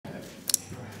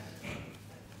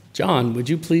John, would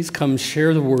you please come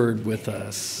share the word with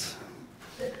us?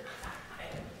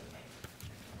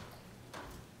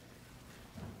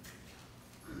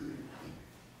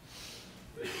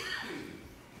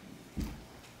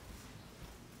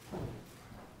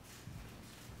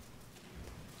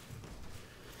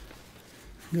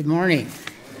 Good morning.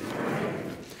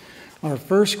 Our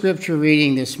first scripture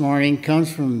reading this morning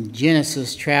comes from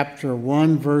Genesis chapter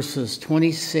 1, verses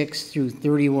 26 through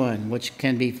 31, which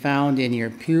can be found in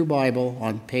your Pew Bible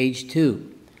on page 2.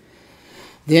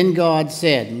 Then God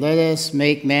said, "Let us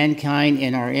make mankind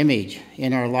in our image,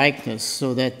 in our likeness,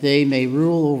 so that they may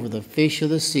rule over the fish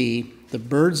of the sea, the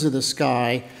birds of the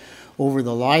sky, over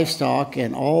the livestock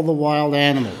and all the wild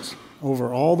animals,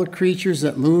 over all the creatures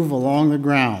that move along the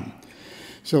ground."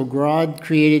 So God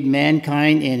created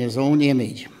mankind in his own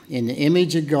image. In the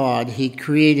image of God, he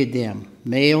created them.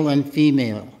 Male and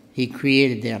female, he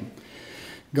created them.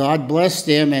 God blessed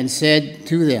them and said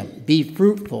to them, "Be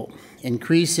fruitful,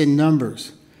 increase in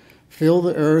numbers, fill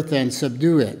the earth and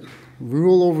subdue it.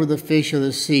 Rule over the fish of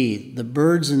the sea, the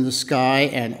birds in the sky,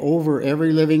 and over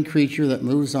every living creature that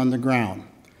moves on the ground."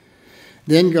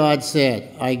 Then God said,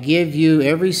 "I give you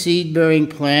every seed-bearing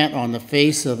plant on the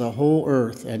face of the whole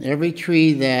earth, and every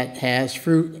tree that has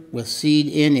fruit with seed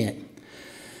in it.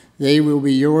 They will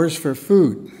be yours for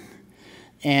food.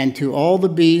 And to all the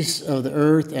beasts of the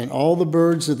earth, and all the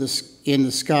birds in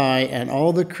the sky, and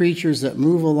all the creatures that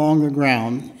move along the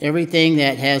ground, everything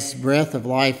that has breath of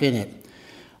life in it,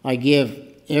 I give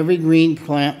every green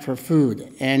plant for food."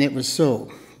 And it was so.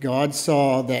 God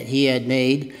saw that he had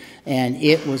made, and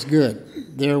it was good.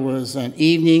 There was an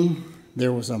evening,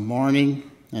 there was a morning,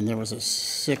 and there was a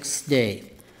sixth day.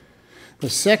 The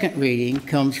second reading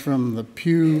comes from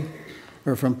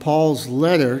from Paul's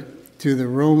letter to the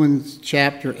Romans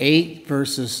chapter 8,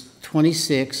 verses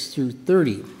 26 through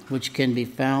 30, which can be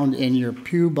found in your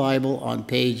Pew Bible on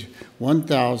page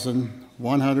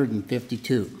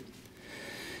 1152.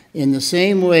 "In the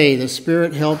same way, the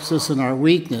Spirit helps us in our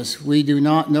weakness. We do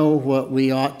not know what we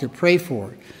ought to pray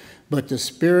for, but the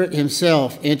Spirit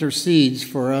himself intercedes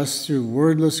for us through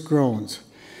wordless groans.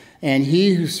 And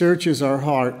he who searches our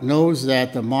heart knows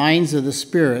that the minds of the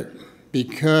Spirit,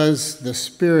 because the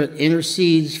Spirit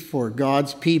intercedes for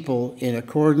God's people in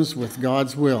accordance with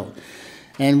God's will.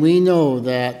 And we know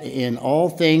that in all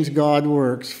things God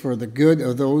works for the good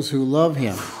of those who love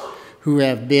him, who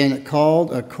have been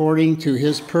called according to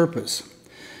his purpose.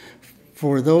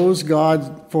 For those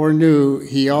God foreknew,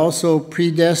 he also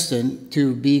predestined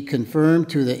to be conformed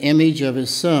to the image of his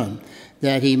Son,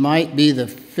 that he might be the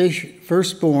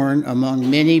firstborn among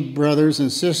many brothers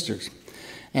and sisters.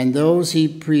 And those he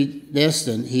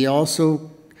predestined, he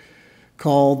also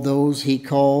called. Those he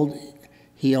called,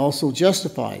 he also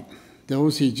justified.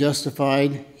 Those he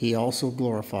justified, he also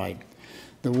glorified."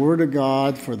 The word of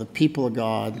God for the people of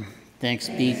God. Thanks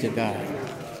be to God.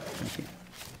 Thank you.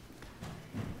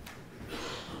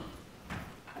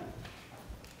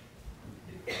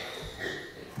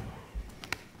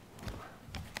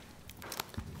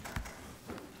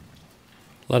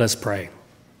 Let us pray.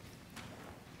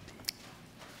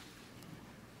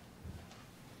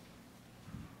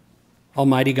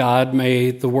 Almighty God,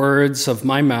 may the words of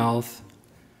my mouth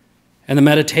and the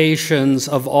meditations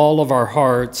of all of our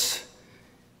hearts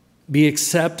be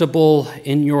acceptable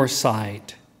in your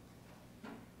sight,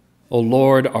 O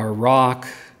Lord, our rock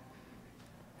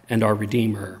and our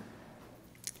Redeemer.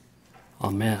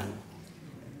 Amen.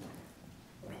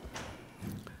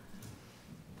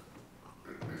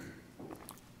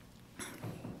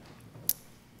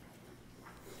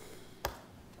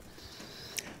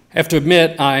 I have to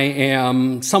admit, I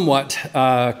am somewhat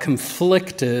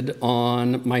conflicted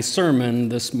on my sermon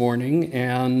this morning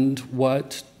and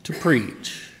what to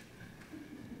preach,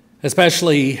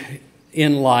 especially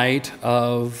in light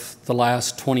of the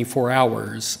last 24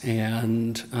 hours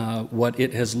and what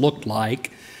it has looked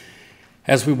like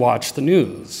as we watch the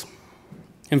news.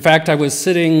 In fact, I was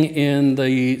sitting in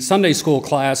the Sunday school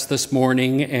class this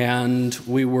morning, and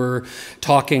we were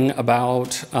talking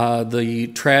about the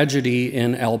tragedy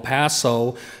in El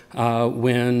Paso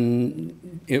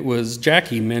when it was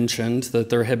Jackie mentioned that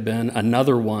there had been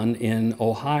another one in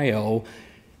Ohio,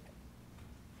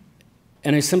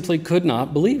 and I simply could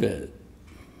not believe it.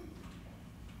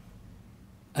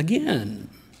 Again,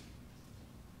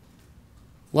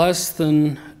 less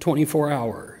than 24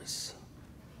 hours.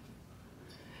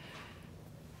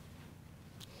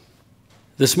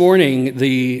 This morning,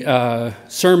 the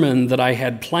sermon that I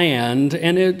had planned,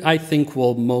 and it I think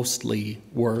will mostly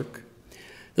work,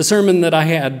 The sermon that I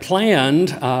had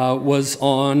planned was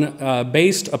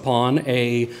based upon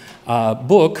a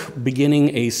book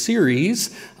beginning a series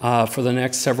for the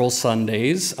next several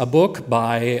Sundays, a book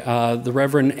by the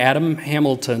Reverend Adam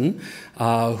Hamilton,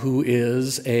 who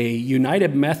is a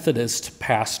United Methodist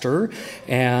pastor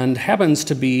and happens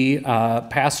to be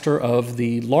pastor of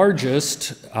the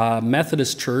largest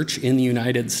Methodist church in the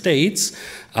United States,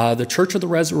 the Church of the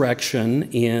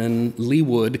Resurrection in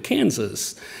Leawood,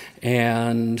 Kansas.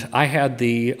 And I had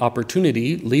the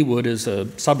opportunity, Leawood is a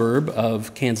suburb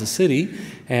of Kansas City,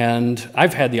 and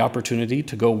I've had the opportunity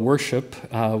to go worship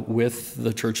with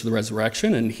the Church of the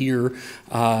Resurrection and hear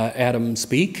Adam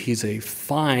speak. He's a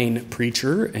fine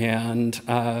preacher, and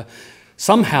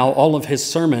somehow all of his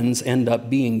sermons end up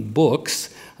being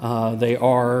books. They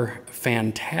are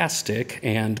fantastic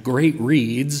and great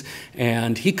reads,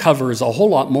 and he covers a whole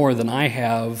lot more than I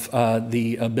have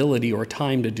the ability or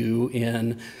time to do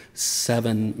in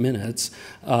 7 minutes.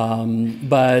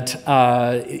 But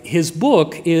his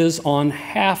book is on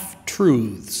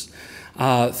half-truths,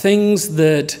 things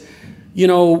that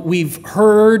we've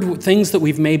heard, things that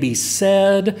we've maybe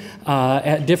said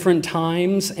at different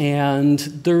times, and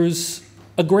there's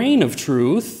a grain of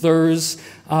truth. There's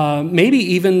maybe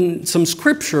even some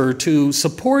scripture to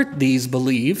support these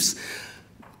beliefs,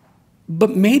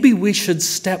 but maybe we should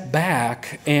step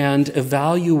back and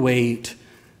evaluate,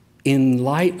 in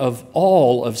light of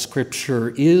all of Scripture,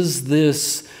 is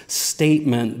this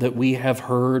statement that we have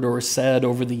heard or said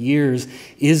over the years,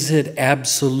 is it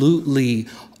absolutely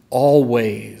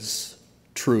always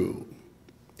true?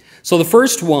 So the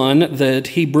first one that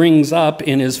he brings up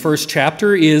in his first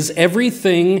chapter is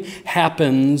everything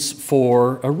happens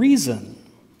for a reason.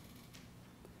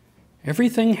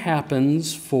 Everything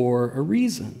happens for a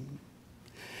reason.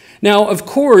 Now, of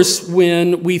course,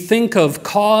 when we think of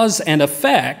cause and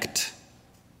effect,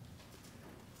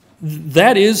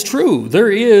 that is true.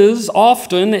 There is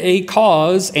often a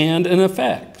cause and an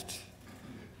effect.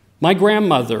 My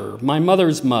grandmother, my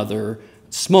mother's mother,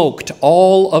 smoked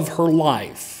all of her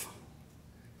life.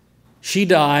 She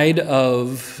died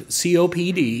of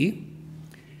COPD,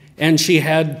 and she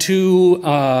had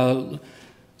 2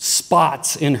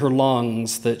 spots in her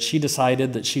lungs that she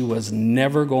decided that she was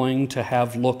never going to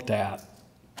have looked at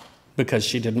because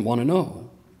she didn't want to know.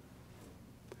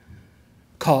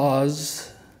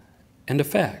 Cause and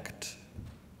effect.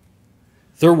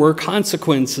 There were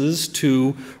consequences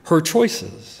to her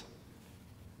choices.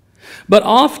 But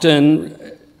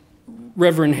often,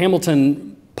 Reverend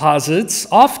Hamilton posits,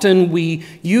 often we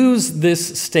use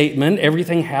this statement,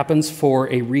 everything happens for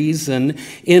a reason,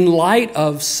 in light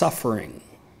of suffering.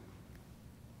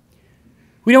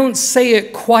 We don't say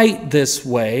it quite this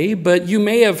way, but you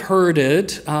may have heard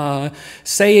it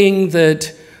saying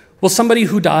that, well, somebody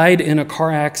who died in a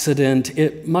car accident,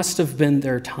 it must have been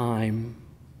their time.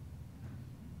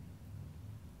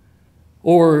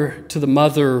 Or to the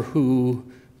mother who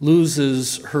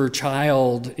loses her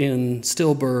child in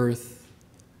stillbirth,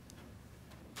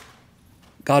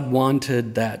 God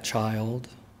wanted that child.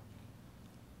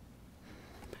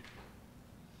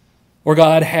 Or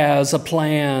God has a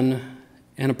plan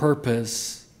and a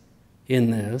purpose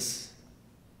in this.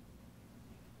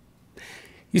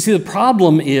 You see, the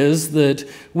problem is that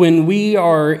when we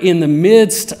are in the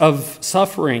midst of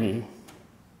suffering,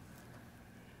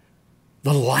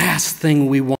 the last thing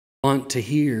we want to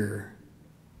hear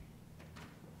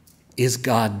is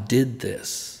God did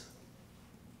this.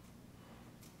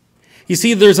 You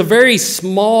see, there's a very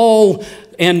small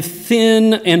and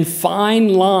thin and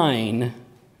fine line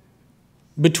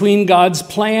between God's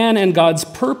plan and God's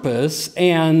purpose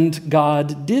and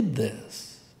God did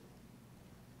this.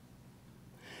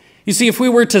 You see, if we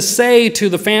were to say to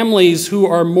the families who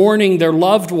are mourning their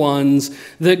loved ones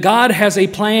that God has a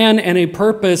plan and a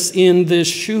purpose in this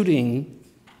shooting,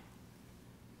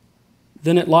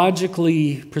 then it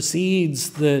logically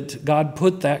proceeds that God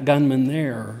put that gunman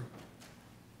there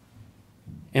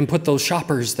and put those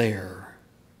shoppers there.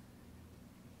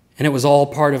 And it was all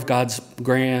part of God's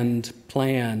grand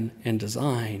plan and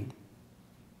design.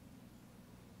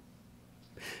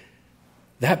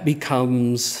 That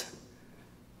becomes,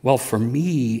 well, for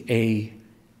me, a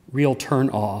real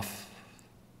turn-off.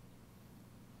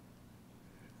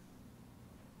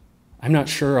 I'm not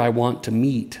sure I want to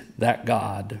meet that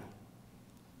God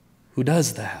who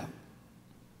does that.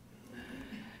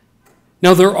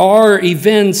 Now, there are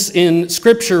events in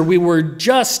Scripture. We were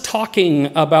just talking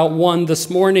about one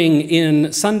this morning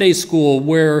in Sunday school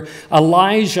where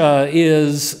Elijah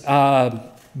is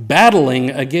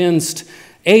battling against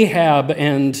Ahab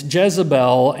and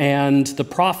Jezebel and the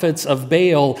prophets of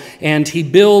Baal, and he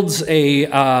builds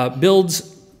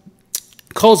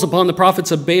calls upon the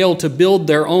prophets of Baal to build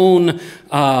their own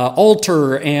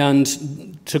altar and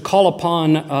to call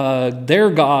upon their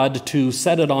God to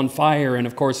set it on fire, and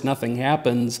of course nothing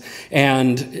happens.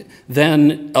 And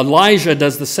then Elijah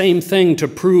does the same thing to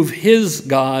prove his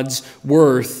God's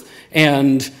worth,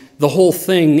 and the whole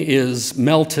thing is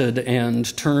melted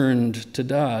and turned to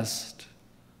dust.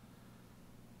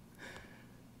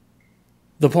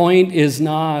 The point is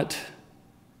not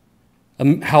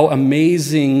how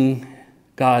amazing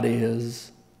God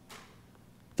is.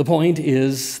 The point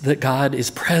is that God is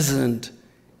present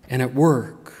and at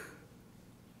work.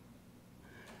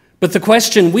 But the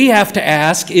question we have to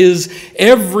ask is,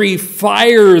 every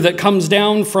fire that comes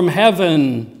down from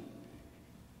heaven,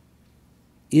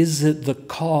 is it the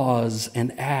cause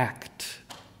and act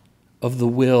of the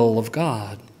will of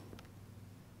God?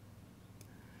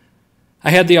 I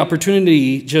had the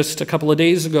opportunity just a couple of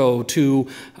days ago to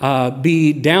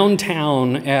be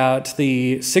downtown at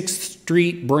the 6th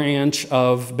Street branch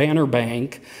of Banner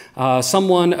Bank.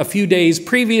 Someone a few days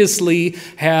previously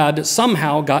had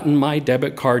somehow gotten my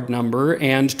debit card number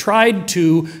and tried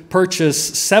to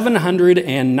purchase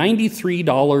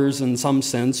 $793 and some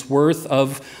cents worth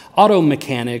of auto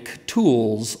mechanic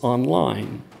tools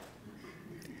online.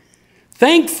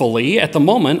 Thankfully, at the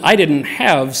moment, I didn't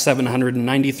have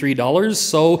 $793,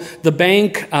 so the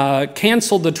bank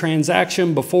canceled the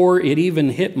transaction before it even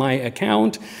hit my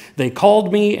account. They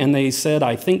called me and they said,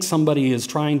 "I think somebody is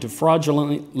trying to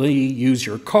fraudulently use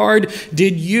your card.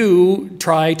 Did you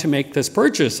try to make this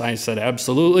purchase?" I said,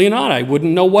 "Absolutely not. I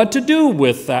wouldn't know what to do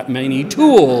with that many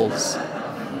tools."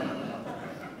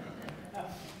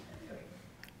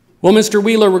 "Well, Mr.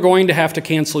 Wheeler, we're going to have to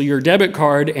cancel your debit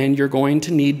card, and you're going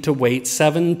to need to wait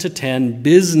 7 to 10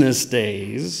 business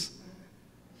days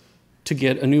to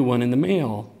get a new one in the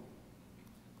mail."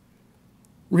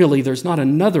 "Really, there's not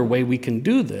another way we can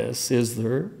do this, is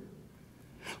there?"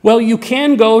 "Well, you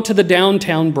can go to the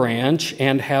downtown branch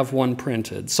and have one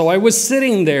printed." So I was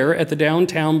sitting there at the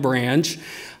downtown branch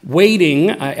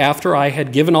waiting after I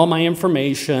had given all my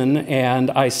information, and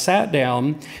I sat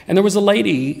down, and there was a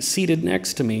lady seated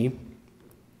next to me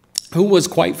who was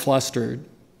quite flustered.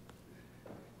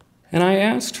 And I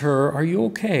asked her, "Are you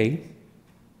okay?"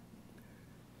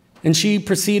 And she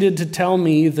proceeded to tell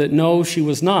me that no, she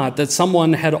was not, that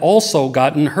someone had also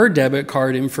gotten her debit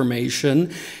card information,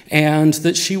 and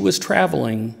that she was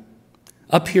traveling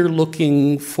up here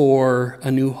looking for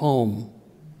a new home.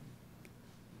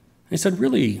 I said,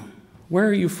 "Really? Where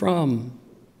are you from?"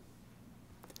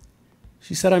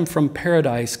 She said, "I'm from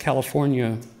Paradise,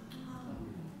 California.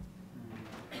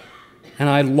 And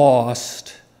I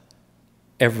lost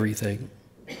everything."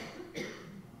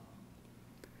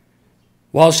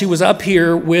 While she was up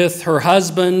here with her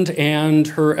husband and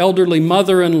her elderly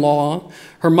mother-in-law,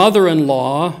 her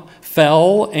mother-in-law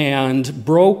fell and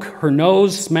broke her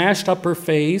nose, smashed up her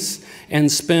face,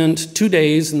 and spent 2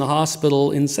 days in the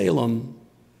hospital in Salem.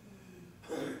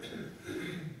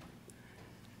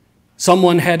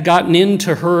 Someone had gotten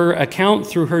into her account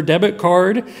through her debit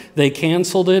card. They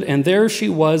canceled it, and there she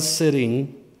was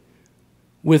sitting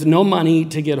with no money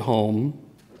to get home,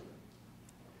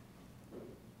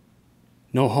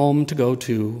 no home to go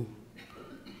to,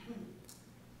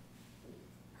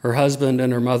 her husband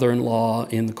and her mother-in-law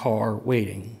in the car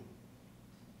waiting.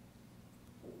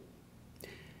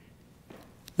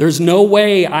 There's no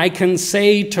way I can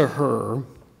say to her,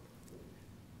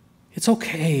 "It's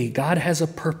okay, God has a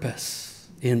purpose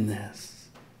in this."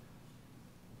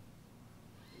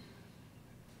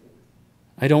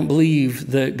 I don't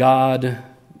believe that God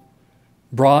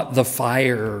brought the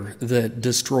fire that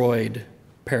destroyed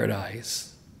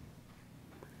Paradise.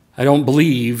 I don't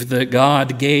believe that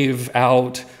God gave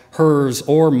out hers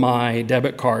or my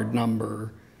debit card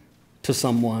number to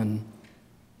someone.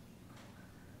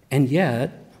 And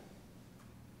yet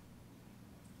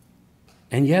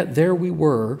there we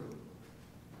were,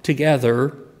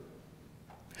 together.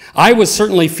 I was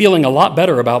certainly feeling a lot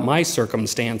better about my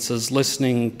circumstances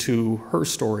listening to her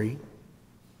story.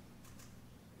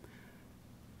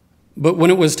 But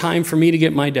when it was time for me to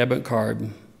get my debit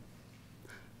card,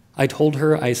 I told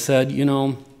her, I said, "You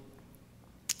know,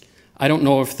 I don't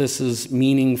know if this is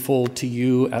meaningful to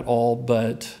you at all,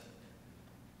 but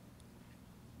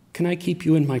can I keep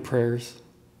you in my prayers?"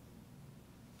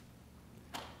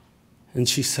 And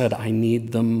she said, "I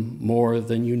need them more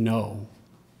than you know."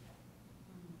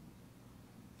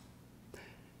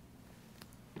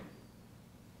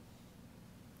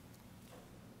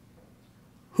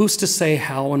 Who's to say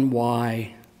how and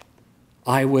why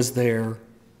I was there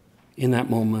in that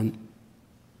moment?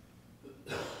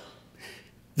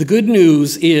 The good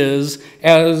news is,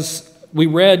 as we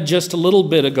read just a little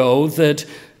bit ago, that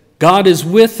God is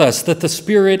with us, that the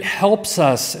Spirit helps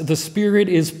us. The Spirit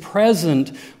is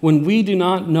present when we do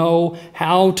not know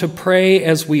how to pray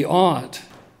as we ought.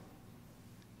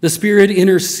 The Spirit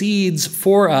intercedes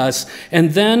for us.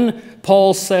 And then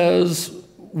Paul says,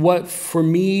 what for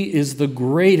me is the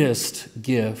greatest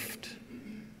gift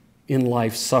in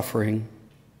life's suffering.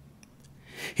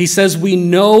 He says, we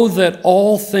know that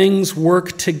all things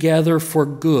work together for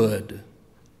good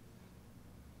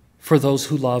for those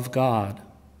who love God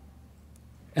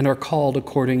and are called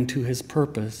according to his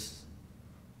purpose.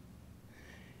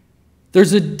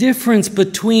 There's a difference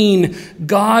between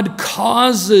God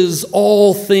causes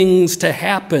all things to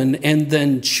happen and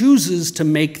then chooses to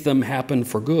make them happen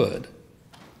for good.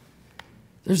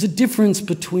 There's a difference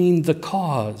between the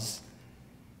cause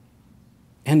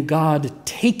and God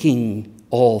taking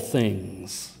all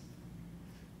things,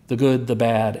 the good, the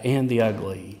bad, and the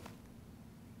ugly,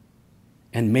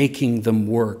 and making them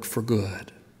work for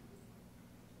good.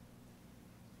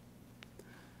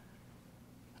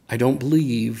 I don't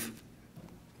believe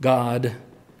God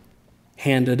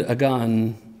handed a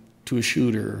gun to a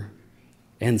shooter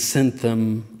and sent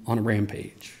them on a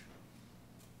rampage.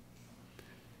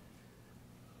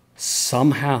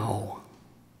 Somehow,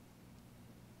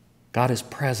 God is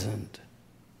present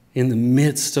in the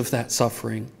midst of that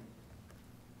suffering.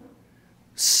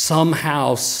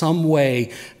 Somehow, some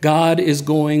way, God is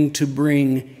going to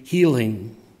bring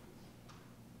healing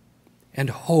and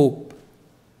hope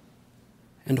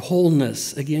and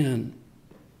wholeness again.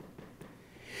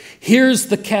 Here's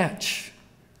the catch.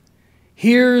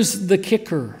 Here's the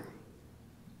kicker.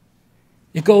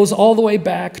 It goes all the way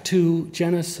back to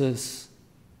Genesis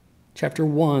chapter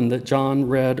 1 that John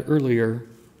read earlier.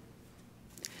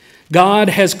 God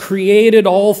has created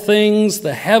all things,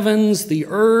 the heavens, the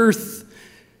earth,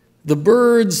 the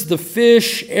birds, the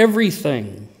fish,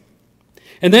 everything.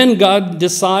 And then God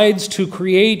decides to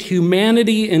create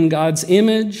humanity in God's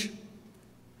image.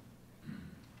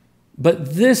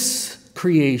 But this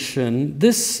creation,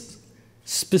 this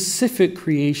specific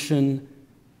creation,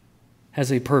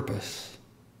 has a purpose.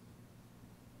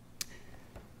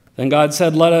 Then God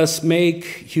said, let us make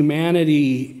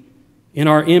humanity in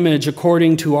our image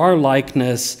according to our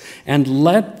likeness, and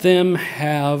let them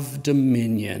have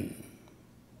dominion.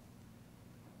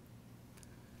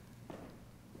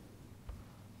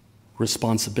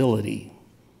 Responsibility,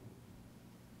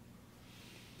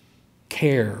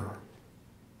 care,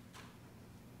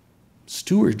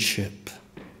 stewardship,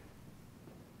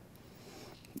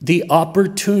 the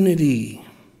opportunity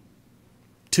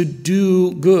to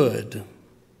do good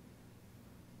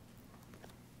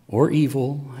or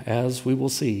evil, as we will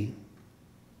see.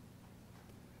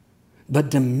 But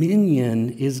dominion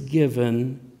is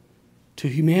given to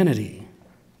humanity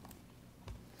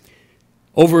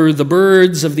over the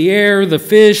birds of the air, the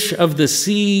fish of the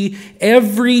sea,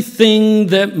 everything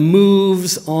that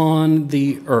moves on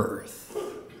the earth.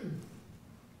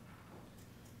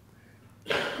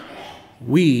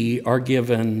 We are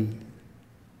given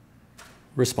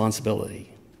responsibility.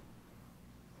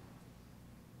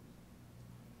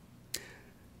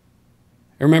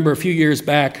 I remember a few years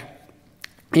back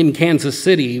in Kansas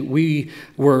City, we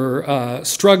were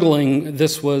struggling.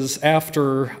 This was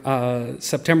after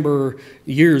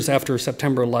years after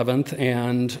September 11th,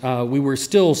 and we were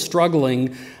still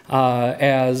struggling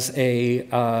as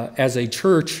a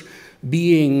church,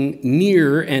 being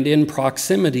near and in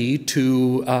proximity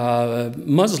to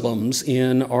Muslims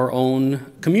in our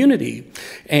own community.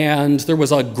 And there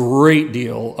was a great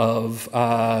deal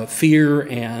of fear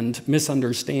and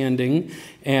misunderstanding.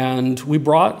 And we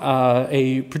brought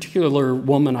a particular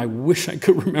woman, I wish I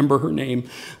could remember her name,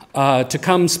 to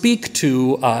come speak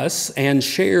to us and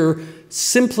share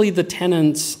simply the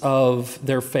tenets of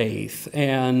their faith.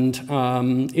 And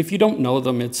if you don't know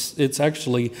them, it's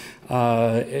actually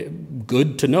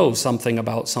good to know something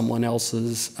about someone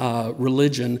else's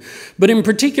religion. But in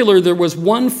particular, there was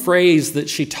one phrase that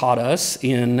she taught us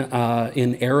in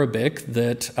Arabic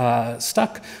that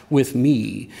stuck with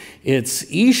me. It's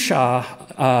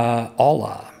Isha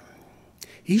Allah.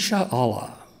 Isha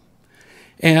Allah.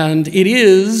 And it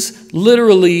is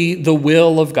literally the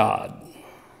will of God.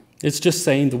 It's just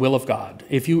saying the will of God.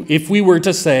 If we were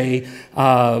to say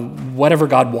whatever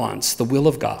God wants, the will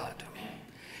of God.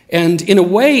 And in a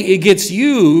way, it gets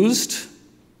used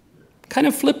kind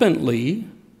of flippantly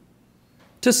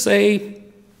to say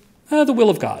the will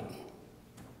of God.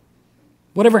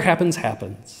 Whatever happens,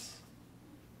 happens.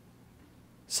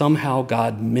 Somehow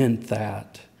God meant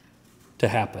that to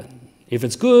happen. If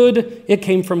it's good, it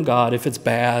came from God. If it's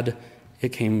bad, it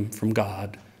came from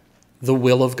God. The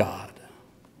will of God.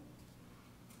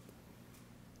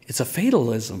 It's a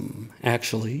fatalism,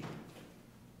 actually.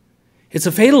 It's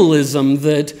a fatalism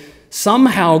that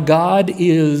somehow God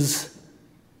is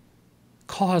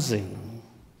causing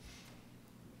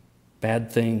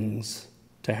bad things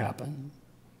to happen.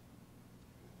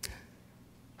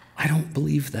 I don't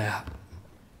believe that.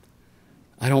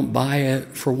 I don't buy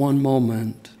it for one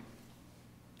moment.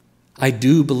 I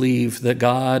do believe that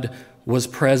God was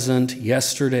present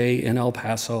yesterday in El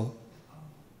Paso.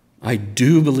 I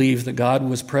do believe that God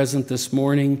was present this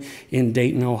morning in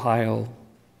Dayton, Ohio.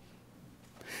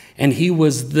 And he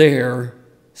was there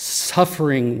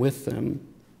suffering with them.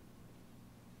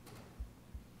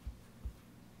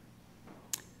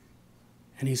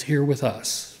 And he's here with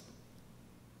us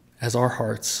as our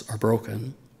hearts are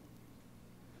broken.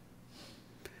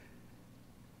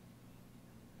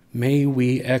 May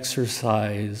we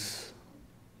exercise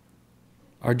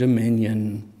our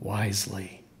dominion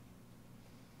wisely.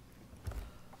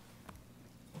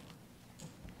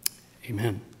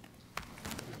 Amen.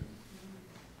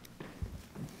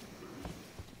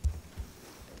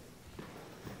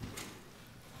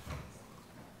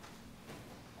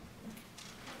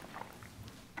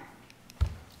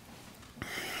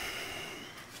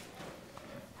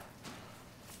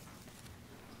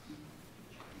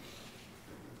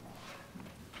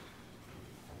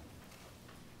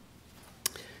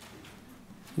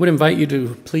 I would invite you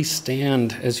to please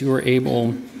stand as you are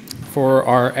able for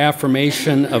our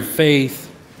affirmation of faith,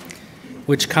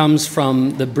 which comes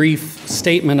from the brief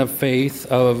statement of faith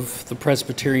of the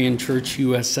Presbyterian Church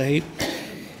USA.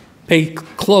 Pay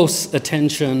close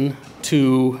attention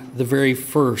to the very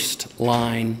first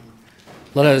line.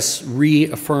 Let us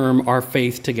reaffirm our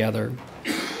faith together.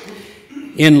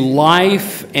 In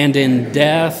life and in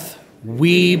death,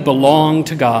 we belong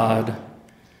to God.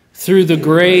 Through the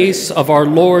grace of our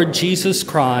Lord Jesus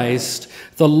Christ,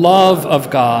 the love of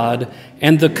God,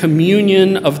 and the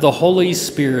communion of the Holy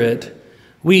Spirit,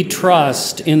 we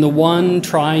trust in the one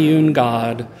triune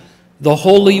God, the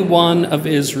Holy One of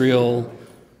Israel,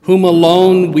 whom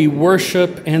alone we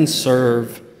worship and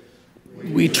serve.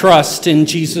 We trust in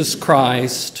Jesus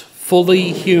Christ,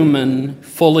 fully human,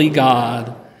 fully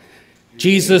God.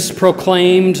 Jesus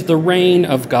proclaimed the reign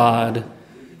of God,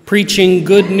 preaching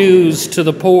good news to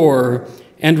the poor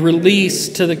and release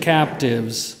to the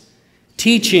captives,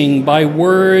 teaching by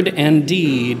word and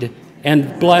deed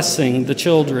and blessing the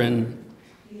children,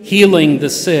 healing the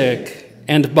sick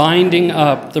and binding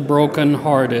up the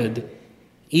brokenhearted,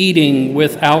 eating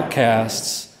with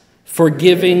outcasts,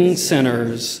 forgiving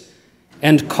sinners,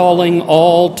 and calling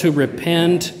all to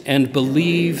repent and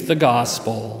believe the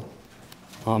gospel.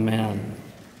 Amen.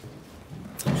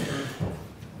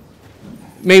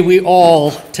 May we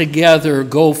all together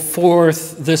go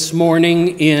forth this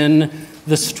morning in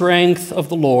the strength of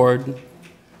the Lord,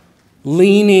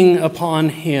 leaning upon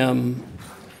him,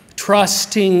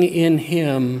 trusting in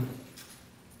him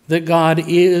that God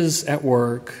is at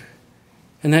work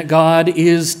and that God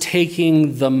is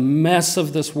taking the mess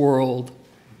of this world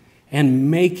and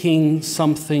making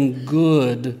something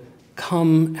good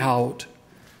come out.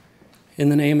 In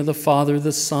the name of the Father,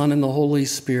 the Son, and the Holy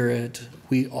Spirit,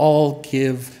 we all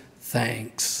give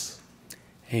thanks.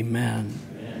 Amen.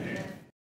 Amen.